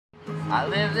I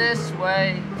live this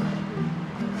way.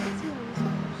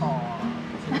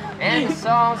 And the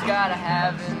song's gotta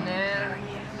have in there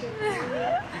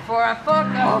before I fuck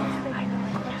up.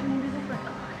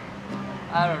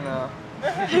 I don't know.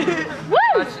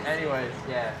 Anyways,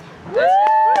 yeah. That's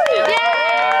it.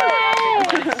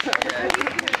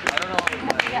 I don't know.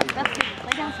 Yeah, that's good.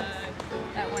 Lay down some.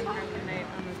 That one from the night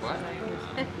on the What?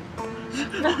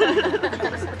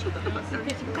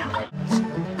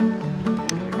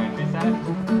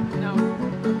 No.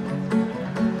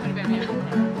 What about me?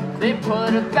 They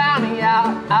put a bounty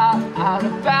out, a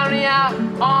bounty out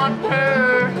on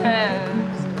her head.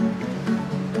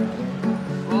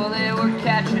 Well, they were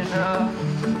catching up,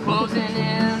 closing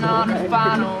in on her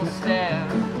final step.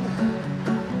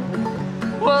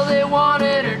 Well, they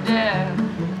wanted